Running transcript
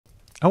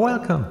Oh,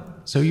 welcome!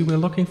 So you were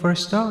looking for a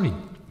story?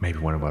 Maybe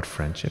one about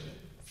friendship,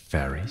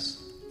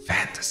 fairies,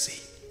 fantasy,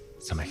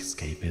 some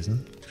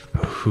escapism?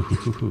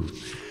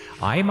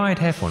 I might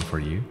have one for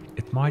you.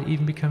 It might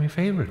even become your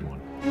favorite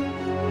one.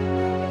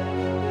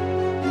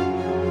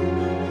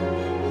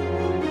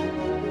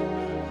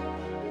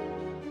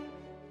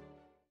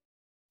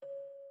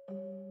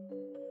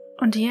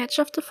 On the edge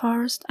of the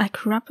forest, I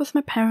grew up with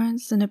my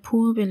parents in a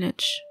poor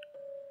village.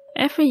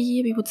 Every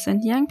year we would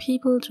send young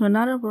people to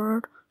another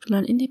world to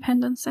learn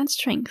independence and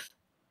strength.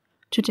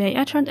 Today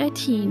I turned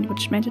 18,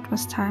 which meant it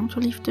was time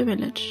to leave the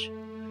village.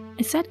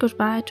 I said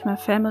goodbye to my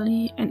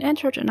family and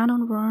entered an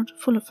unknown world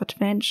full of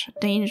adventure,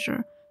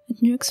 danger,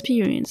 and new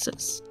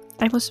experiences.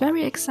 I was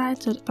very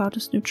excited about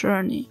this new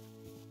journey.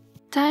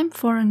 Time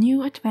for a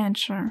new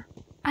adventure.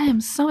 I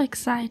am so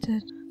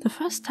excited. The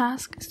first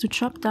task is to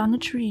chop down a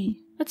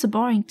tree. It's a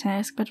boring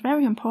task, but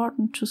very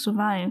important to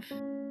survive.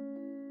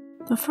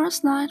 The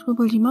first night will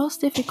be the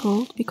most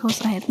difficult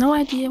because I had no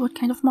idea what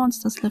kind of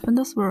monsters live in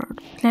this world.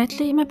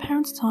 Gladly, my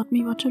parents taught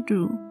me what to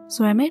do,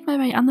 so I made my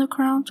way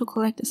underground to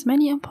collect as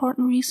many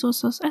important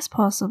resources as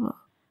possible.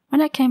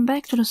 When I came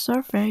back to the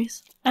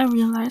surface, I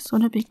realized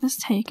what a big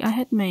mistake I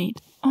had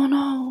made. Oh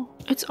no,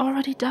 it's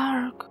already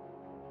dark.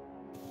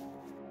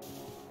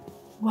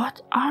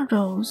 What are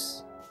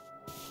those?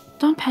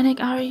 Don't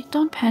panic, Ari,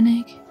 don't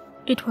panic.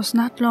 It was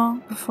not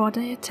long before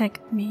they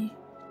attacked me.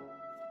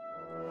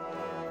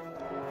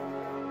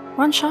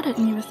 One shot at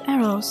me with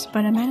arrows,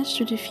 but I managed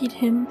to defeat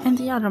him and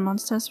the other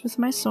monsters with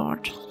my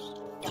sword.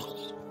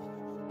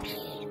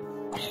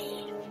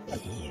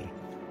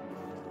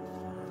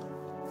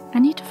 I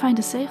need to find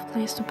a safe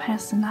place to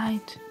pass the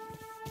night.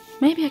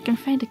 Maybe I can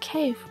find a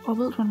cave or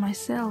build one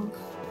myself.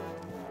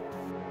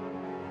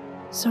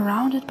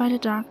 Surrounded by the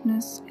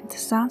darkness and the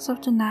sounds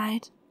of the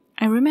night,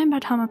 I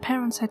remembered how my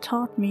parents had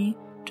taught me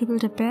to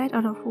build a bed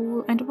out of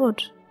wool and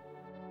wood.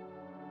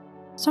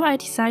 So I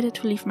decided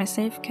to leave my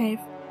safe cave,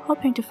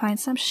 hoping to find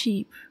some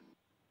sheep.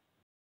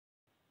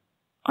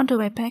 On the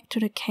way back to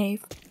the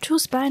cave, 2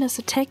 spiders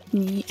attacked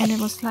me and I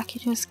was lucky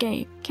to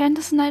escape. Can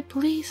this night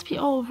please be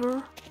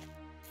over?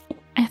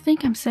 I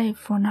think I'm safe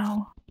for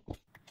now.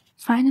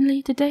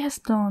 Finally, the day has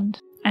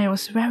dawned. I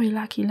was very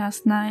lucky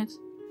last night.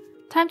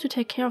 Time to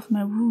take care of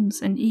my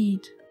wounds and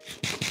eat.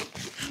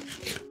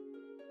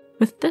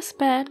 With this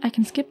bed, I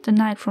can skip the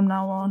night from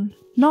now on.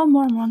 No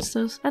more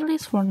monsters, at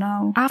least for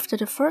now. After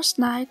the first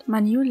night, my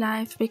new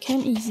life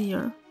became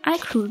easier. I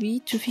grew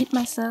wheat to feed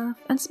myself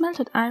and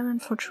smelted iron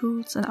for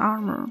tools and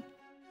armor.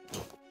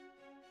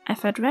 I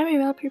felt very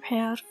well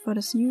prepared for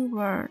this new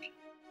world.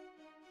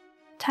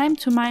 Time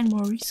to mine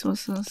more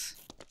resources.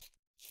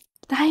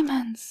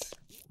 Diamonds!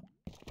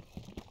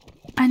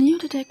 I knew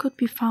that they could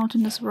be found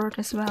in this world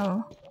as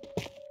well.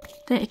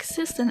 They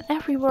exist in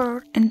every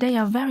world and they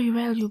are very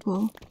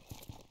valuable.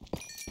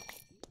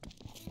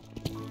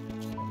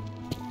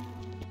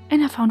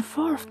 And I found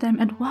 4 of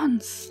them at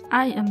once.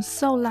 I am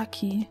so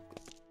lucky.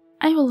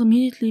 I will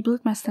immediately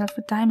build myself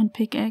a diamond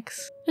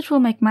pickaxe. It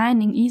will make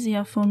mining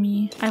easier for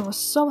me. I was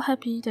so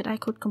happy that I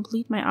could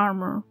complete my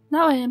armor.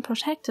 Now I am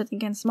protected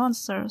against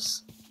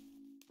monsters.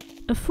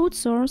 A food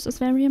source is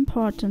very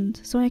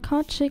important, so I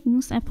caught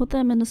chickens and put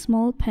them in a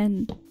small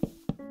pen.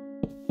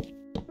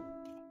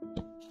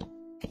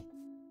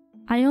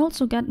 I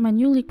also got my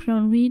newly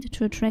grown wheat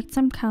to attract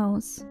some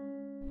cows.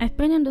 I've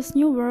been in this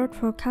new world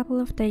for a couple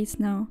of days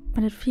now,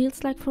 but it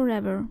feels like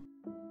forever.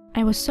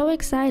 I was so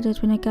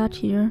excited when I got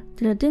here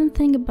that I didn't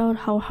think about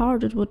how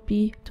hard it would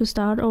be to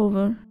start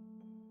over.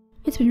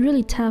 It's been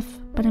really tough,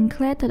 but I'm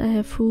glad that I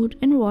have food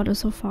and water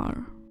so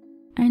far.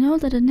 I know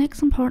that the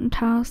next important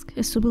task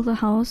is to build a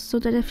house so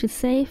that I feel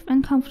safe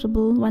and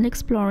comfortable while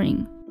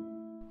exploring.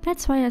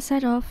 That's why I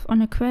set off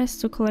on a quest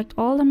to collect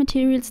all the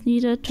materials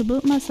needed to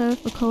build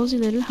myself a cozy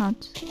little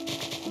hut.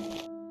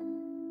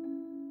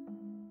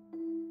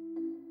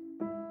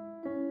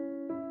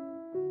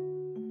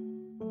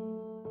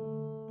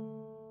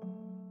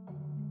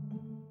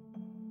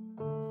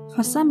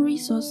 For some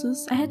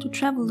resources I had to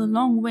travel a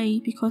long way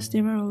because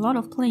there were a lot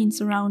of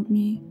plains around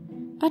me,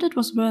 but it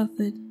was worth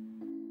it.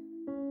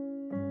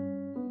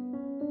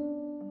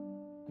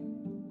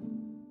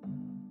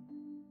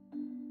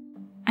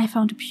 I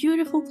found a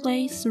beautiful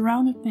place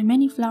surrounded by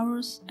many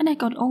flowers and I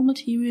got all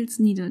materials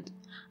needed.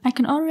 I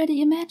can already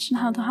imagine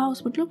how the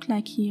house would look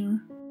like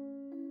here.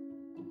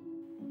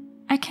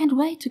 I can't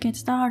wait to get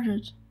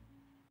started.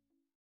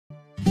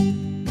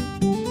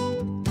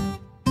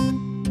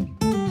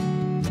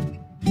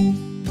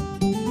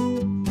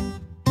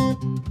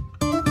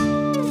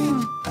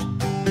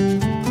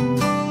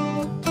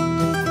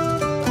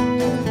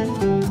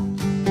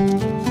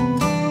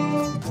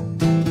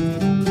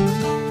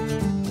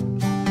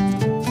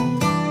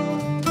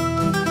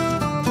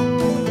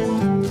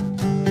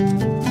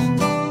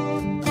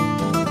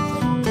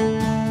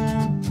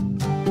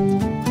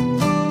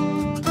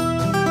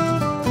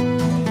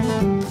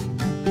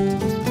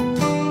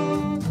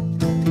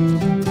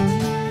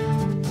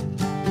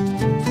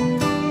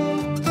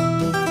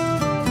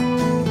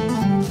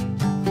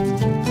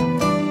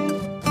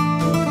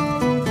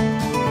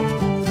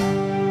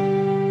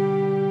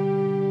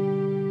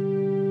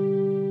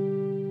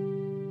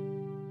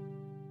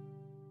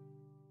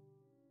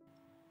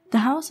 The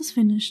house is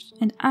finished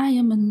and I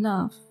am in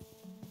love.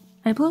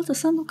 I built a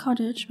simple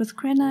cottage with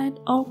granite,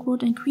 oak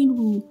wood and green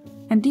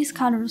wool, and these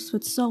colors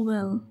fit so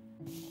well.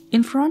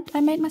 In front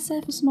I made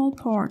myself a small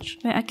porch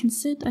where I can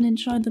sit and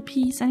enjoy the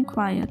peace and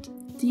quiet.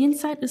 The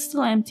inside is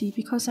still empty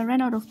because I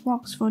ran out of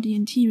blocks for the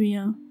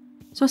interior,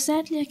 so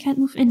sadly I can't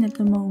move in at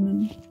the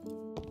moment.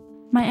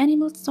 My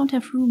animals don't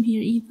have room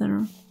here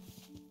either.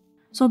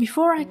 So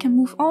before I can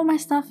move all my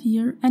stuff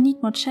here, I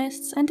need more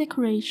chests and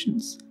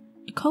decorations.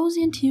 A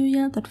cozy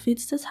interior that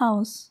fits this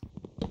house.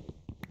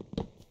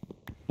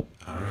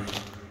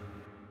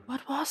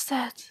 What was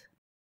that?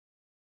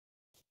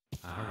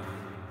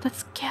 That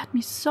scared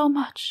me so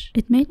much.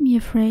 It made me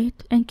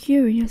afraid and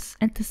curious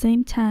at the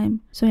same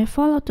time, so I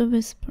followed the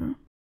whisper.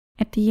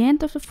 At the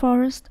end of the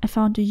forest I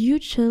found a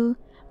huge hill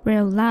where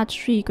a large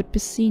tree could be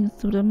seen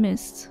through the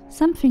mist.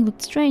 Something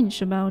looked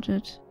strange about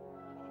it.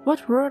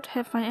 What world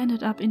have I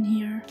ended up in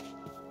here?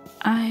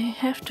 I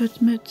have to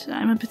admit,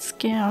 I'm a bit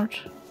scared.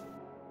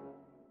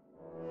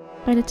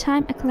 By the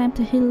time I climbed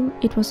the hill,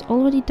 it was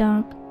already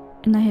dark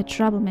and I had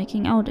trouble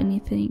making out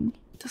anything.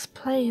 This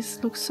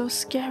place looks so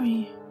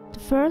scary. The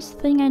first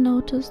thing I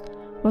noticed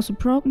was a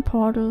broken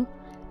portal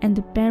and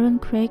the barren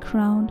grey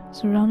ground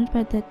surrounded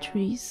by dead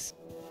trees.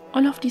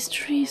 All of these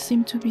trees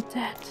seem to be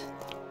dead.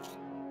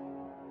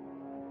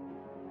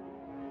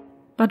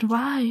 But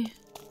why?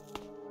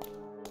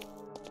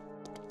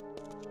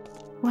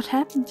 What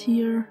happened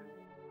here?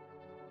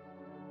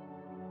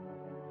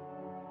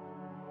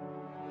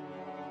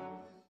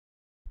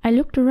 I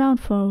looked around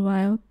for a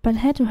while, but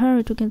had to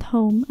hurry to get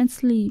home and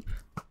sleep.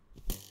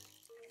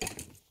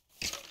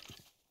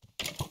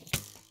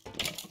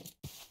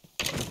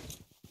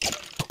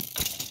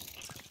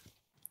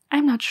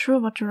 I'm not sure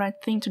what the right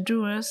thing to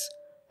do is,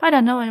 but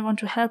I know I want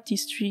to help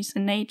these trees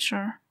and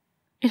nature.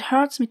 It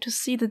hurts me to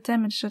see the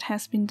damage that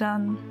has been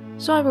done,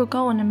 so I will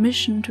go on a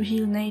mission to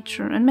heal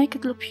nature and make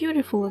it look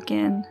beautiful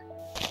again.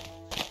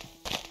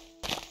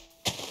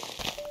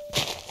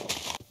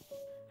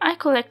 I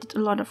collected a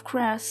lot of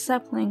grass,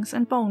 saplings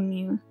and bone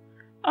meal,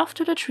 off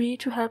to the tree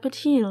to help it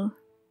heal.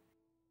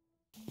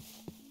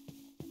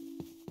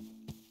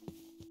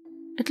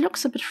 It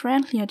looks a bit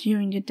friendlier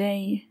during the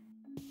day,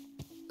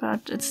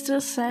 but it's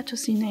still sad to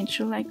see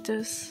nature like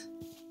this.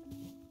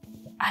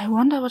 I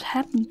wonder what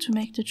happened to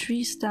make the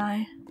trees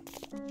die.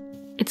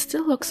 It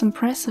still looks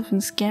impressive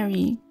and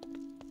scary.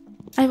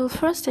 I will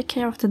first take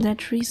care of the dead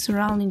trees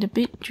surrounding the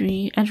big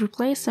tree and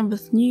replace them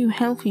with new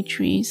healthy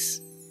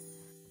trees.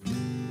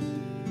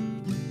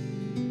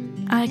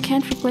 I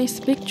can't replace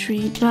the big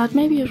tree, but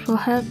maybe it will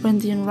help when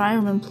the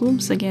environment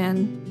blooms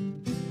again.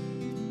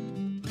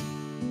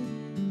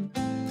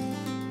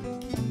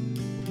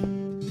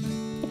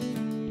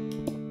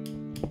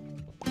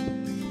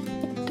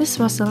 This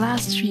was the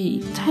last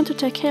tree, time to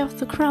take care of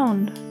the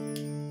ground.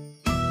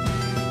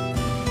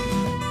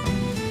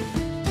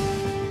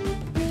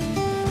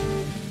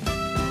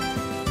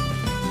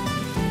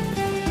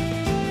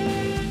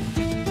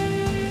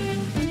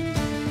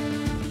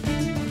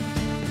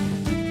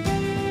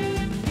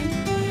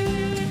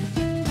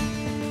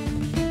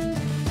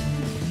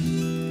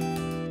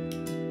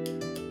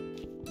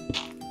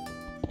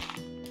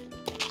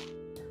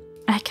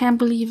 I can't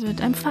believe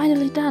it, I'm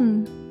finally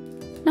done.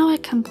 Now I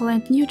can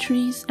plant new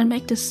trees and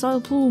make the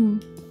soil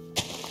bloom.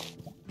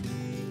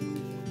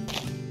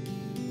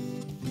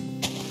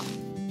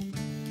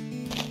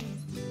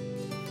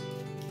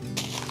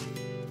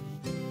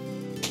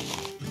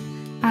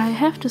 I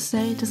have to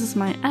say, this is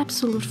my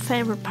absolute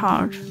favorite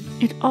part.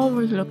 It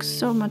already looks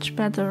so much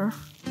better.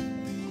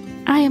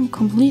 I am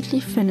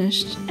completely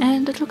finished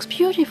and it looks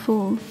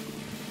beautiful.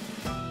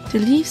 The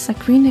leaves are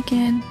green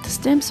again, the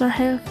stems are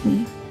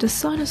healthy, the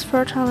soil is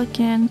fertile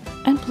again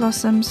and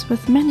blossoms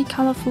with many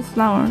colorful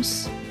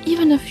flowers.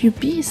 Even a few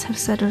bees have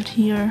settled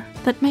here.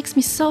 That makes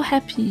me so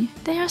happy.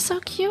 They are so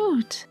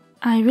cute.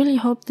 I really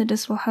hope that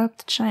this will help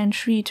the giant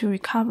tree to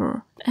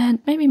recover and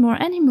maybe more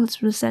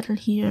animals will settle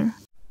here.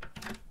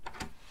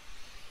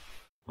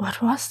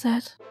 What was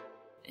that?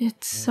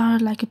 It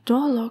sounded like a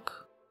door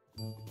lock.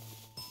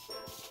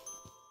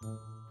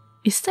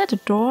 Is that a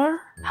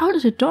door? How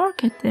did the door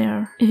get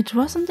there? It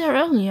wasn't there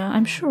earlier,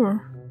 I'm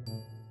sure.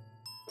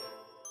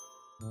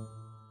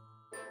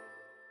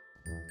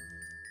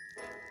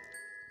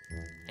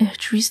 A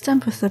tree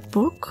stump with a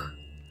book?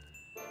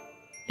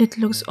 It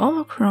looks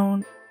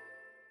overgrown.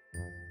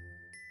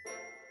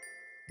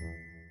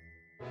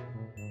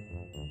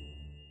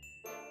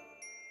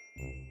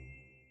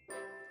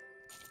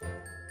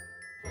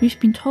 We've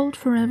been told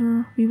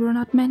forever we were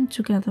not meant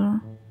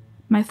together.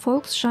 My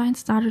folk's shine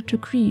started to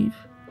grieve.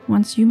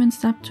 Once humans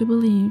stopped to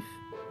believe.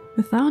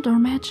 Without our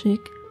magic,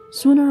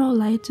 sooner or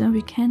later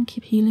we can't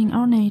keep healing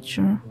our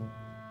nature.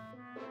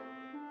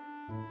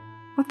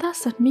 What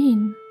does that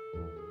mean?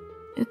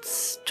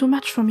 It's too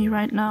much for me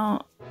right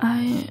now.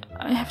 I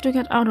have to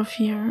get out of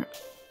here.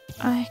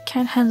 I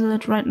can't handle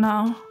it right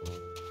now.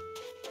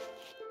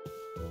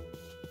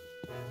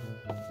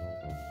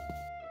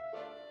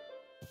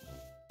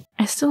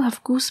 I still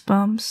have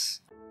goosebumps.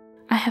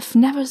 I have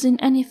never seen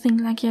anything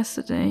like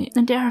yesterday,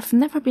 and there have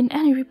never been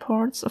any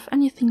reports of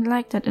anything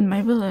like that in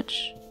my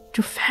village.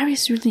 Do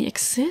fairies really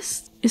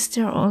exist? Is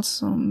there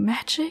also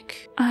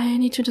magic? I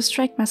need to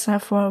distract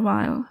myself for a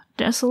while.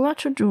 There's a lot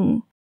to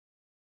do.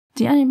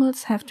 The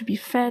animals have to be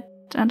fed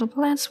and the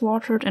plants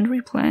watered and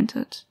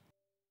replanted.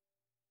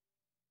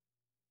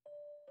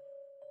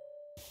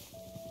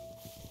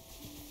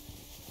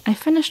 I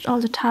finished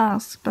all the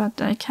tasks,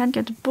 but I can't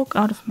get the book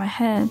out of my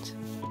head.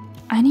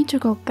 I need to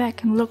go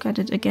back and look at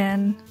it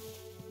again.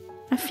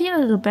 I feel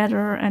a little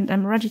better and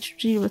I'm ready to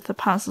deal with the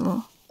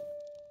puzzle.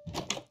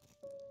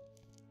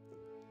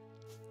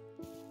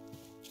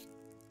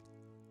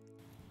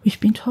 We've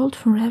been told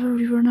forever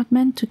we were not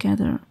meant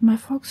together. My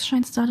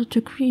Volksschein started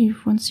to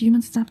grieve once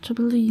humans stopped to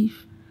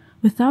believe.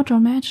 Without our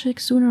magic,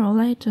 sooner or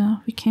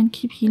later, we can't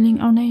keep healing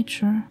our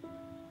nature.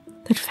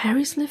 That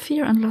fairies live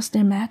here and lost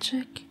their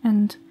magic,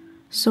 and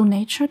so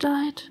nature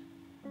died?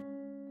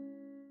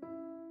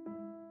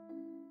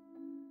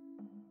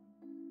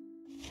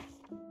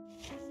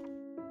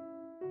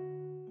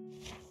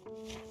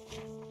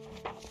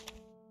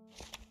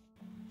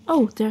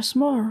 Oh, there's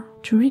more.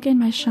 To regain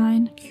my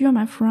shine, cure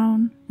my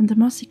frown, in the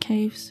mossy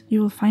caves you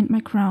will find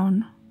my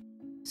crown.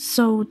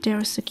 So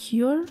there's a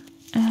cure,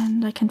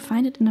 and I can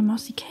find it in the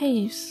mossy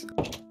caves.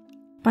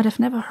 But I've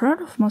never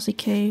heard of mossy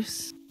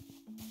caves.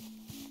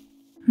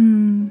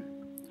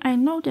 I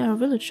know there are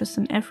villages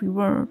in every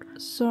world,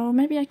 so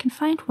maybe I can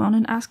find one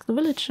and ask the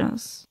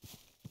villagers.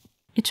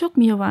 It took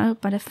me a while,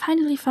 but I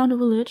finally found a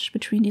village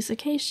between these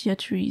acacia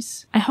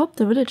trees. I hope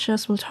the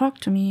villagers will talk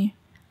to me.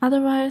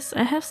 Otherwise,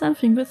 I have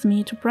something with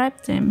me to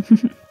bribe them.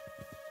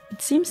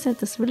 It seems that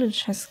this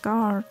village has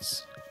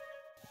guards.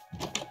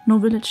 No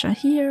villager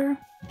here.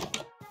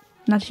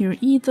 Not here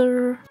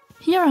either.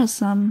 Here are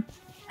some.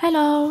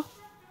 Hello!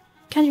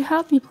 Can you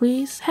help me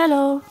please?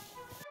 Hello!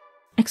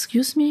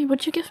 Excuse me,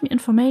 would you give me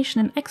information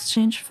in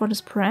exchange for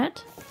this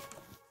bread?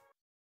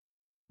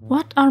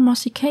 What are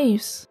mossy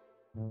caves?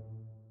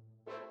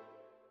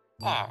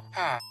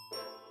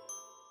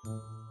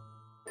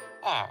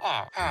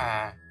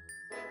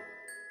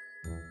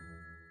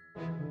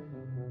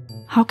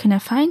 How can I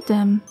find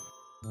them?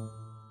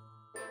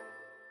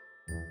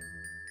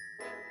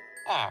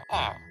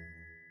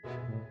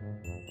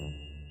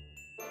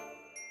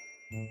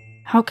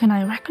 How can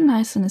I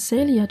recognize an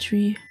azalea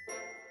tree?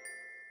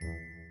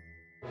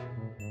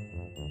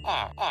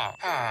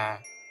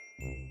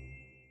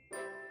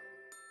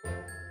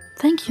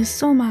 Thank you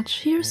so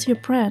much, here's your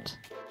bread.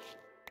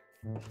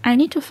 I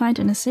need to find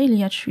an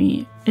azalea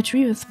tree, a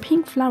tree with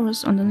pink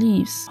flowers on the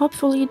leaves.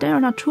 Hopefully they are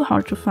not too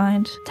hard to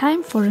find.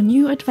 Time for a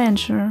new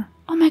adventure.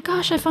 Oh my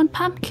gosh, I found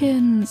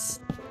pumpkins!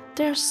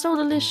 They're so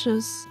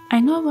delicious.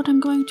 I know what I'm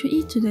going to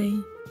eat today.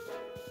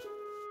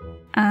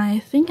 I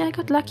think I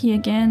got lucky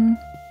again.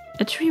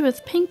 A tree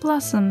with pink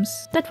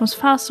blossoms. That was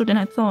faster than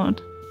I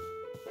thought.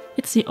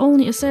 It's the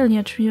only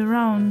azalea tree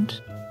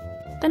around.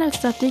 Then I'll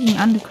start digging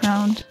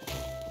underground.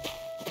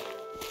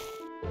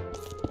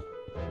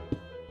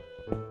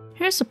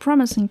 Here's a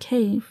promising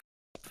cave.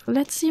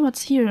 Let's see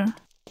what's here.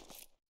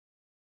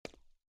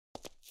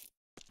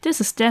 This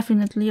is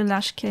definitely a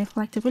lush cave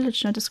like the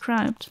villager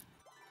described.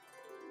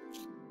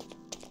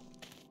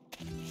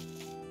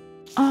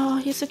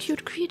 Oh, here's a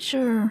cute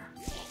creature.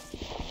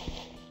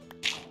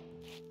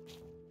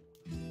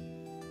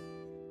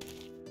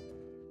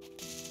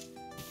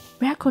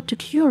 Where could the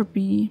cure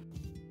be?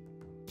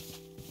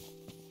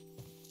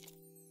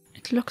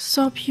 It looks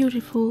so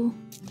beautiful.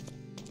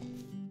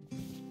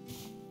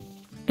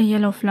 A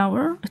yellow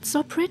flower? It's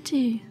so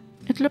pretty.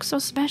 It looks so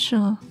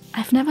special.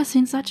 I've never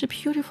seen such a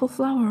beautiful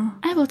flower.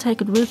 I will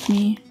take it with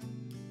me.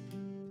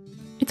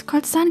 It's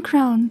called Sun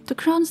Crown. The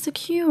crown's the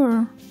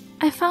cure.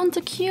 I found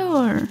the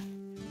cure.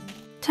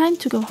 Time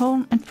to go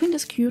home and bring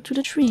this cure to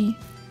the tree.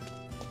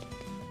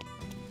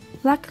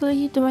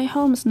 Luckily, the way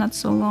home is not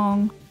so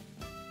long.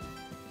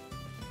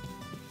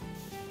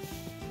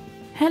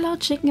 Hello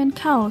chicken and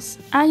cows,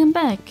 I am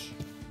back!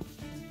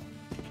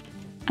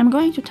 I'm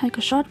going to take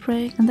a short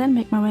break and then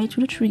make my way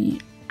to the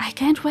tree. I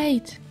can't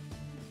wait!